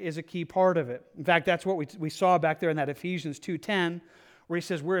walking in it is a key part of it. In fact, that's what we saw back there in that Ephesians 2:10, where he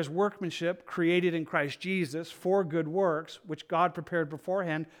says, we're his workmanship created in Christ Jesus for good works, which God prepared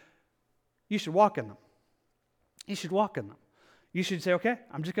beforehand. You should walk in them. You should walk in them. You should say, okay,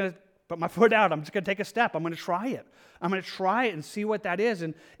 I'm just going to put my foot out. I'm just going to take a step. I'm going to try it. I'm going to try it and see what that is.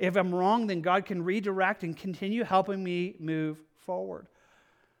 And if I'm wrong, then God can redirect and continue helping me move forward.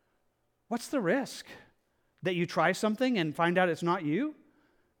 What's the risk? That you try something and find out it's not you?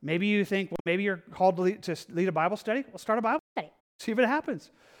 Maybe you think, well, maybe you're called to lead a Bible study. Well, start a Bible study. See if it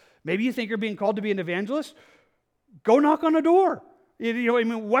happens. Maybe you think you're being called to be an evangelist. Go knock on a door.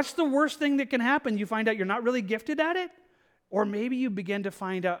 What's the worst thing that can happen? You find out you're not really gifted at it? Or maybe you begin to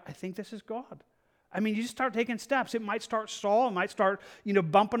find out, I think this is God. You just start taking steps. It might start stall. It might start,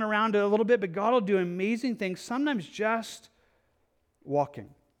 bumping around a little bit, but God will do amazing things. Sometimes just walking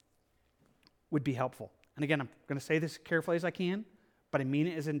would be helpful. And again, I'm going to say this carefully as I can, but I mean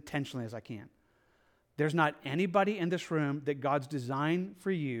it as intentionally as I can. There's not anybody in this room that God's design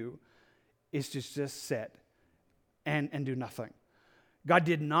for you is to just sit and do nothing. God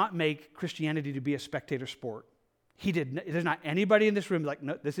did not make Christianity to be a spectator sport. There's not anybody in this room like,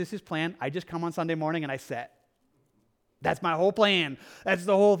 no, this is his plan. I just come on Sunday morning and I sit. That's my whole plan. That's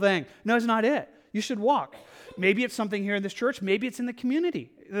the whole thing. No, it's not it. You should walk. Maybe it's something here in this church. Maybe it's in the community.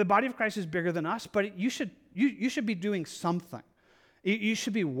 The body of Christ is bigger than us, but you should be doing something. You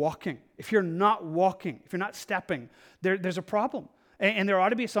should be walking. If you're not walking, if you're not stepping, there's a problem. And there ought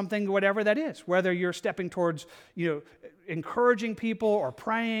to be something, whatever that is, whether you're stepping towards, encouraging people or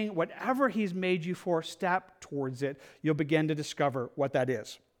praying, whatever he's made you for, step towards it. You'll begin to discover what that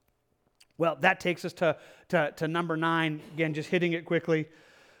is. Well, that takes us to number 9. Again, just hitting it quickly.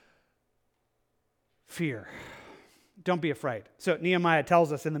 Fear. Don't be afraid. So Nehemiah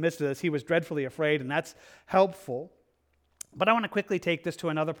tells us in the midst of this, he was dreadfully afraid, and that's helpful. But I want to quickly take this to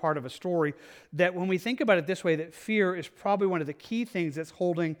another part of a story, that when we think about it this way, that fear is probably one of the key things that's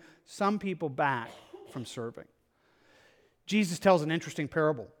holding some people back from serving. Jesus tells an interesting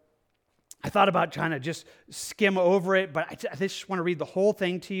parable. I thought about trying to just skim over it, but I just want to read the whole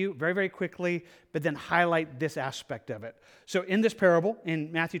thing to you very, very quickly, but then highlight this aspect of it. So in this parable,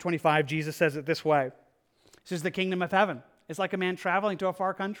 in Matthew 25, Jesus says it this way. He says, the kingdom of heaven is like a man traveling to a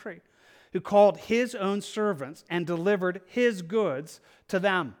far country who called his own servants and delivered his goods to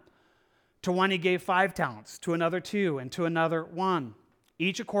them. To one he gave 5 talents, to another 2, and to another 1,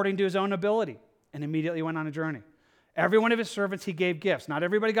 each according to his own ability, and immediately went on a journey. Every one of his servants he gave gifts. Not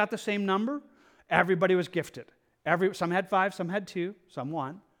everybody got the same number. Everybody was gifted. Some had 5, some had 2, some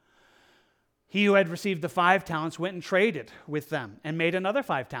 1. He who had received the 5 talents went and traded with them and made another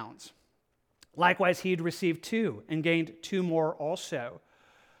 5 talents. Likewise, he had received 2 and gained 2 more also.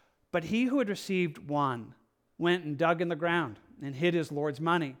 But he who had received 1 went and dug in the ground and hid his Lord's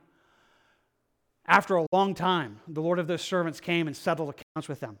money. After a long time, the Lord of those servants came and settled accounts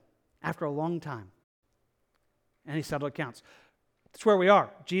with them. After a long time. And he settled accounts. That's where we are.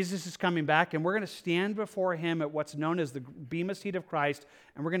 Jesus is coming back, and we're going to stand before him at what's known as the bema seat of Christ,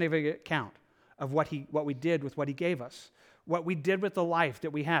 and we're going to give an account of what we did with what he gave us, what we did with the life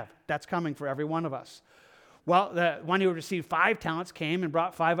that we have. That's coming for every one of us. Well, the one who received 5 talents came and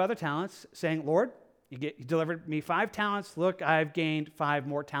brought 5 other talents, saying, Lord, you delivered me 5 talents. Look, I've gained 5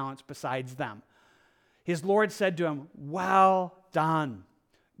 more talents besides them. His Lord said to him, well done,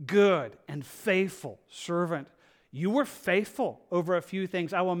 good and faithful servant. You were faithful over a few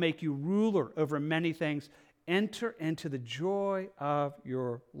things. I will make you ruler over many things. Enter into the joy of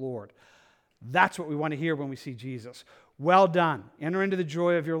your Lord. That's what we want to hear when we see Jesus. Well done. Enter into the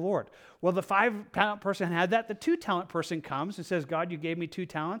joy of your Lord. Well, the 5-talent person had that. The 2-talent person comes and says, God, you gave me 2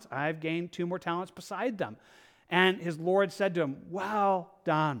 talents. I've gained 2 more talents beside them. And his Lord said to him, well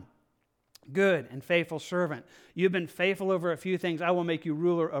done, good and faithful servant. You've been faithful over a few things. I will make you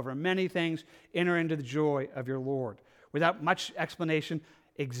ruler over many things. Enter into the joy of your Lord. Without much explanation,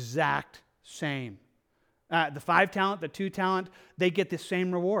 exact same. The 5-talent, the 2-talent, they get the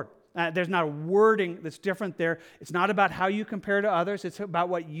same reward. There's not a wording that's different there. It's not about how you compare to others. It's about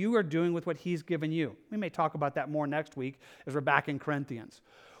what you are doing with what he's given you. We may talk about that more next week as we're back in Corinthians.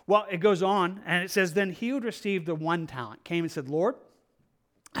 Well, it goes on, and it says, then he who received the 1 talent came and said, Lord,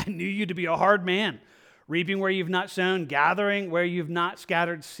 I knew you to be a hard man, reaping where you've not sown, gathering where you've not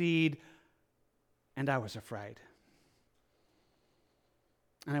scattered seed, and I was afraid.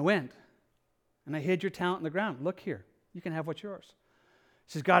 And I went, and I hid your talent in the ground. Look here, you can have what's yours.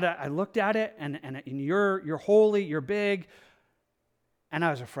 He says, God, I looked at it, and you're holy, you're big, and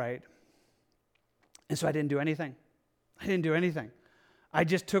I was afraid. And so I didn't do anything. I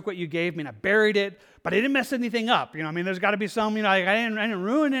just took what you gave me and I buried it, but I didn't mess anything up. There's got to be some, I didn't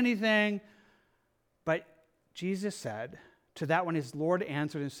ruin anything. But Jesus said to that one, his Lord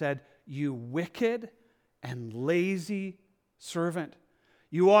answered and said, you wicked and lazy servant.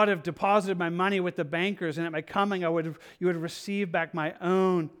 You ought to have deposited my money with the bankers, and at my coming you would have received back my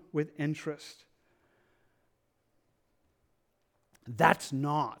own with interest. That's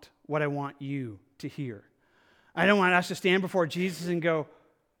not what I want you to hear. I don't want us to stand before Jesus and go,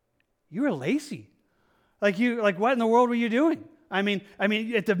 you were lazy. Like what in the world were you doing? I mean,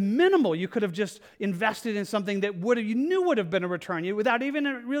 at the minimal, you could have just invested in something that you knew would have been a return. Without even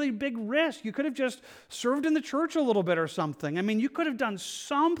a really big risk. You could have just served in the church a little bit or something. You could have done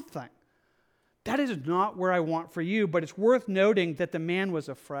something. That is not where I want for you, but it's worth noting that the man was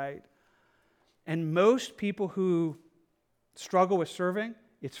afraid. And most people who struggle with serving,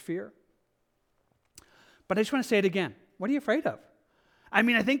 it's fear. But I just want to say it again. What are you afraid of?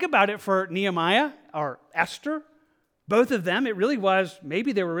 I think about it for Nehemiah or Esther. Both of them, it really was,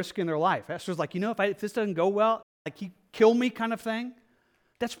 maybe they were risking their life. Esther's like, if this doesn't go well, you kill me kind of thing.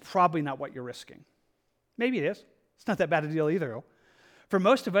 That's probably not what you're risking. Maybe it is. It's not that bad a deal either, though. For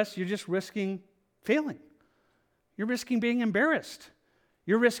most of us, you're just risking failing. You're risking being embarrassed.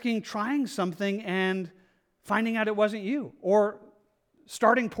 You're risking trying something and finding out it wasn't you, or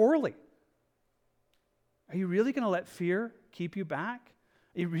starting poorly. Are you really going to let fear keep you back?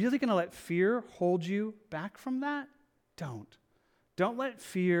 Are you really going to let fear hold you back from that? Don't let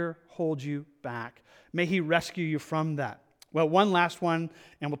fear hold you back. May he rescue you from that. Well, one last one,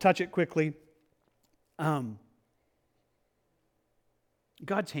 and we'll touch it quickly.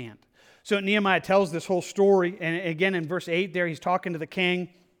 God's hand. So Nehemiah tells this whole story, and again in verse 8 there, he's talking to the king,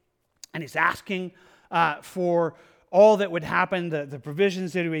 and he's asking for all that would happen, the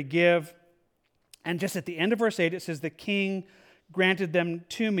provisions that he would give. And just at the end of verse 8, it says, the king granted them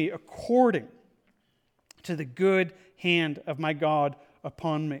to me according to the good hand of my God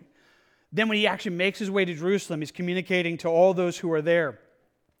upon me. Then when he actually makes his way to Jerusalem, he's communicating to all those who are there,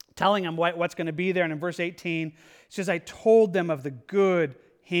 telling them what's going to be there. And in verse 18, it says, I told them of the good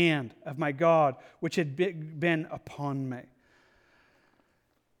hand of my God, which had been upon me.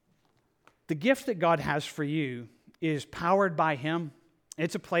 The gift that God has for you is powered by him.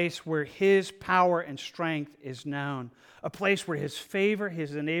 It's a place where his power and strength is known. A place where his favor,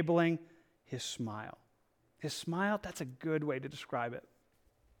 his enabling, his smile. His smile, that's a good way to describe it.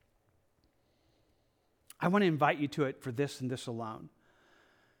 I want to invite you to it for this and this alone.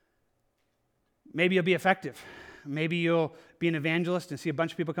 Maybe you'll be effective. Maybe you'll be an evangelist and see a bunch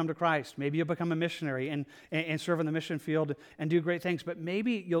of people come to Christ. Maybe you'll become a missionary and serve in the mission field and do great things. But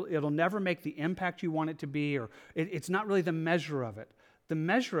maybe it'll never make the impact you want it to be, or it's not really the measure of it. The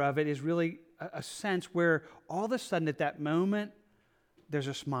measure of it is really a sense where all of a sudden at that moment, there's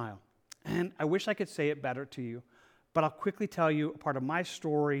a smile. And I wish I could say it better to you, but I'll quickly tell you a part of my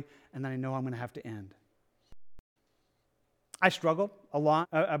story, and then I know I'm going to have to end. I struggled a lot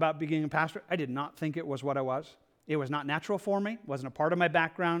about being a pastor. I did not think it was what I was. It was not natural for me. It wasn't a part of my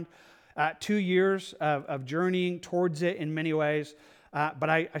background. 2 years of journeying towards it in many ways, but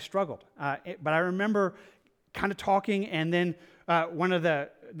I struggled. But I remember kind of talking, and then one of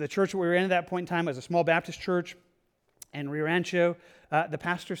the church that we were in at that point in time was a small Baptist church in Rio Rancho. The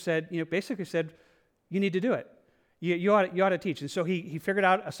pastor said, basically said, you need to do it. You ought to teach. And so he figured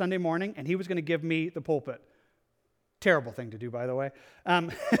out a Sunday morning, and he was going to give me the pulpit. Terrible thing to do, by the way.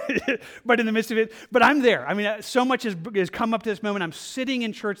 But in the midst of it, but I'm there. I mean, so much has come up to this moment. I'm sitting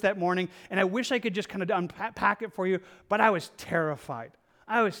in church that morning, and I wish I could just kind of unpack it for you, but I was terrified.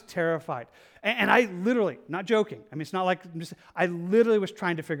 And I literally, not joking, I mean, it's not like, I literally was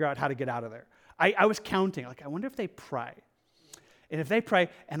trying to figure out how to get out of there. I was counting, I wonder if they pray. And if they pray,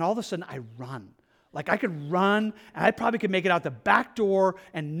 and all of a sudden I run. I could run, and I probably could make it out the back door,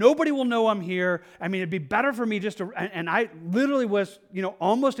 and nobody will know I'm here. I mean, it'd be better for me just to, and I literally was,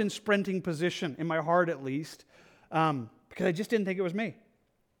 almost in sprinting position, in my heart at least, because I just didn't think it was me.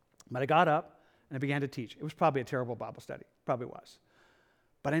 But I got up, and I began to teach. It was probably a terrible Bible study. Probably was.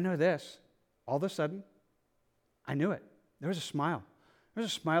 But I know this. All of a sudden, I knew it. There was a smile. There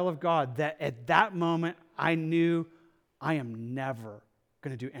was a smile of God that at that moment, I knew I am never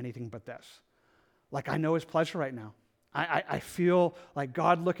going to do anything but this. I know his pleasure right now. I feel like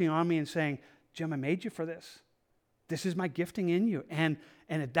God looking on me and saying, Jim, I made you for this. This is my gifting in you. And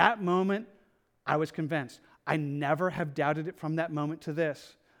at that moment, I was convinced. I never have doubted it from that moment to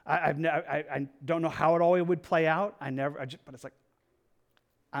this. I don't know how it all would play out. But it's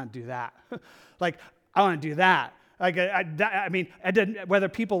I don't do that. I want to do that. I mean, whether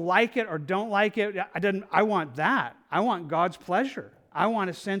people like it or don't like it, I want that. I want God's pleasure. I want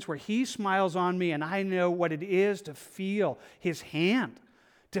a sense where he smiles on me and I know what it is to feel his hand,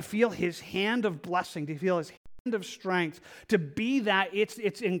 to feel his hand of blessing, to feel his hand of strength, to be that. It's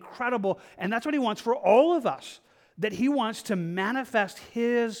incredible. And that's what he wants for all of us, that he wants to manifest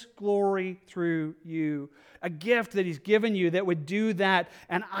his glory through you, a gift that he's given you that would do that.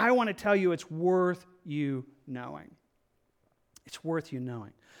 And I want to tell you, it's worth you knowing. It's worth you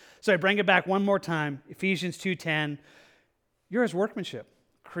knowing. So I bring it back one more time, Ephesians 2:10. You're his workmanship,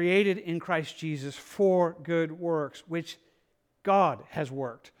 created in Christ Jesus for good works, which God has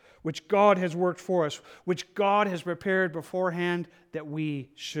worked for us, which God has prepared beforehand that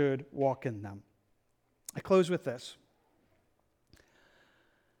we should walk in them. I close with this.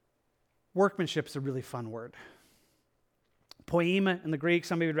 Workmanship is a really fun word. Poema in the Greek,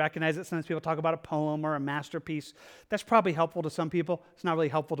 some of you would recognize it. Sometimes people talk about a poem or a masterpiece. That's probably helpful to some people. It's not really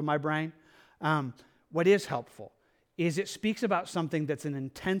helpful to my brain. What is helpful is it speaks about something that's an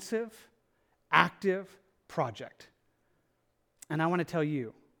intensive, active project. And I want to tell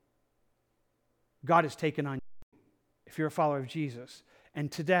you, God has taken on you, if you're a follower of Jesus.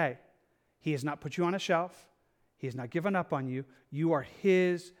 And today, he has not put you on a shelf. He has not given up on you. You are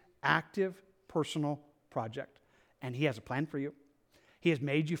his active, personal project. And he has a plan for you. He has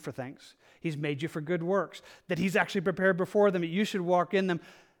made you for things. He's made you for good works, that he's actually prepared before them, that you should walk in them.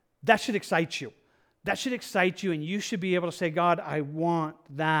 That should excite you. That should excite you, and you should be able to say, God, I want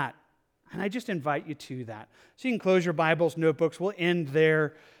that. And I just invite you to that. So you can close your Bibles, notebooks. We'll end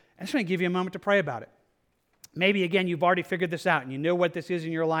there. I just want to give you a moment to pray about it. Maybe, again, you've already figured this out and you know what this is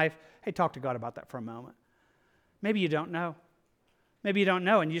in your life. Hey, talk to God about that for a moment. Maybe you don't know. Maybe you don't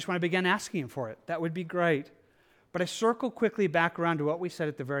know and you just want to begin asking Him for it. That would be great. But I circle quickly back around to what we said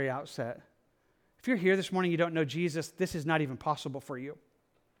at the very outset. If you're here this morning, you don't know Jesus, this is not even possible for you.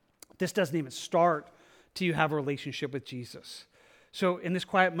 This doesn't even start till you have a relationship with Jesus. So in this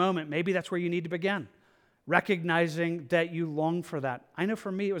quiet moment, maybe that's where you need to begin, recognizing that you long for that. I know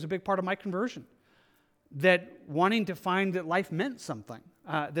for me, it was a big part of my conversion, that wanting to find that life meant something,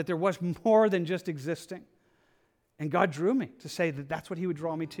 that there was more than just existing. And God drew me to say that that's what He would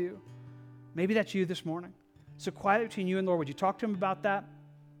draw me to. Maybe that's you this morning. So quiet between you and Lord, would you talk to Him about that?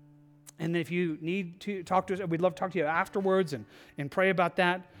 And then if you need to talk to us, we'd love to talk to you afterwards and pray about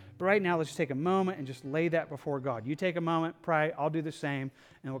that. But right now, let's just take a moment and just lay that before God. You take a moment, pray, I'll do the same,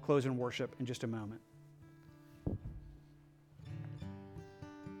 and we'll close in worship in just a moment.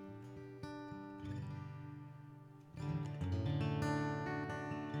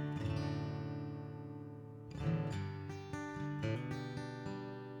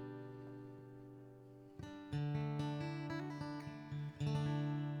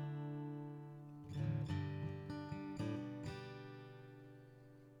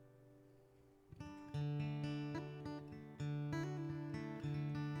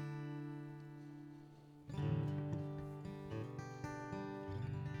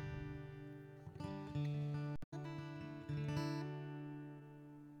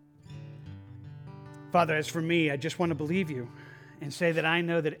 Father, as for me, I just want to believe you and say that I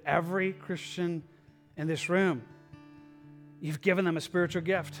know that every Christian in this room, you've given them a spiritual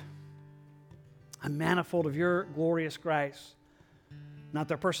gift, a manifold of your glorious grace. Not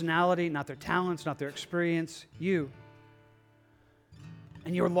their personality, not their talents, not their experience, you.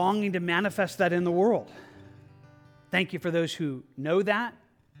 And you're longing to manifest that in the world. Thank you for those who know that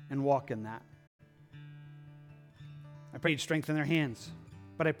and walk in that. I pray you'd strengthen their hands.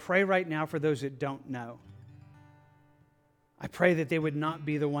 But I pray right now for those that don't know. I pray that they would not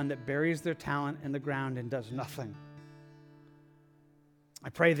be the one that buries their talent in the ground and does nothing.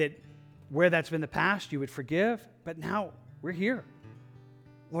 I pray that where that's been the past, you would forgive, but now we're here.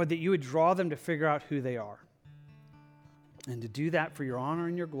 Lord, that you would draw them to figure out who they are and to do that for your honor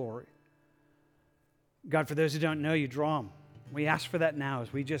and your glory. God, for those who don't know you, draw them. We ask for that now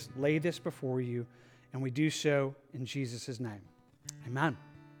as we just lay this before you, and we do so in Jesus' name. Amen.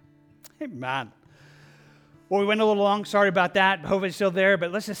 Amen. Well, we went a little long. Sorry about that. Hope it's still there.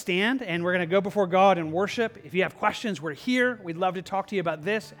 But let's just stand, and we're going to go before God and worship. If you have questions, we're here. We'd love to talk to you about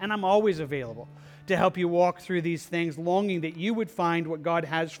this, and I'm always available to help you walk through these things, longing that you would find what God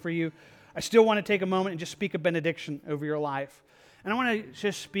has for you. I still want to take a moment and just speak a benediction over your life. And I want to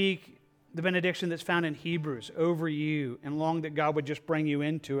just speak the benediction that's found in Hebrews over you, and long that God would just bring you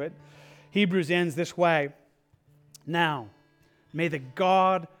into it. Hebrews ends this way. Now, may the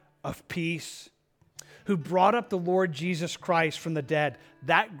God of peace, who brought up the Lord Jesus Christ from the dead,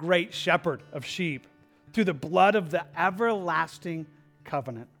 that great shepherd of sheep, through the blood of the everlasting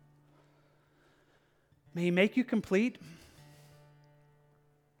covenant, may He make you complete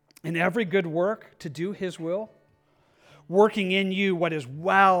in every good work to do His will, working in you what is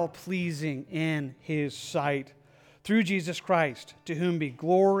well-pleasing in His sight, through Jesus Christ, to whom be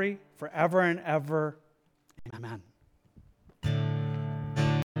glory forever and ever. Amen.